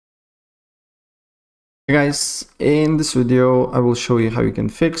Hey guys, in this video I will show you how you can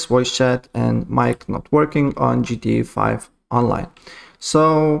fix voice chat and mic not working on GTA 5 Online.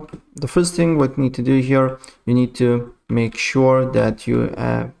 So the first thing what you need to do here, you need to make sure that you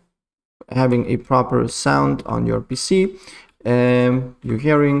are having a proper sound on your PC. You're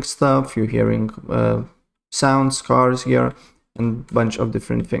hearing stuff, you're hearing sounds, cars here, and a bunch of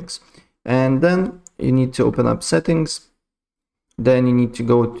different things. And then you need to open up settings. Then you need to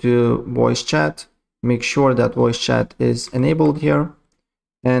go to voice chat. Make sure that voice chat is enabled here,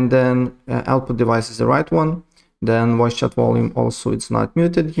 and then output device is the right one. Then voice chat volume also it's not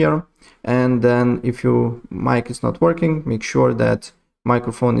muted here. And then if your mic is not working, make sure that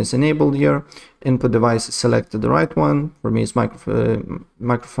microphone is enabled here. Input device is selected the right one. For me it's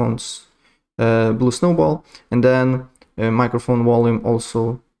microphones Blue Snowball, and then microphone volume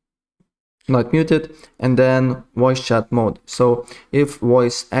also not muted, and then voice chat mode. So if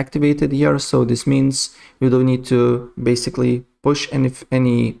voice activated here, so this means you don't need to basically push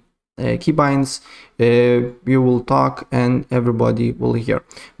any keybinds. You will talk and everybody will hear.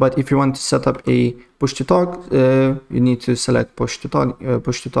 But if you want to set up a push to talk, you need to select push to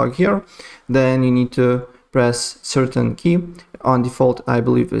talk here. Then you need to press certain key. On default I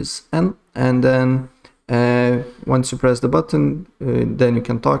believe is N, and then once you press the button, then you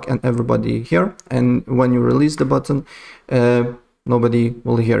can talk and everybody hear. And when you release the button, nobody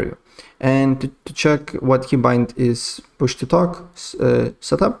will hear you. And to check what keybind is push to talk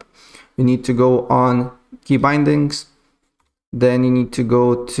set up, you need to go on key bindings. Then you need to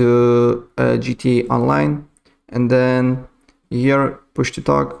go to GTA Online, and then here push to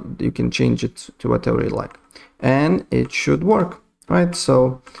talk, you can change it to whatever you like, and it should work. Right,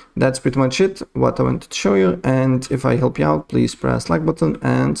 so that's pretty much it what I wanted to show you, and if I help you out, please press like button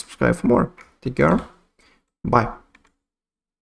and subscribe for more. Take care, bye.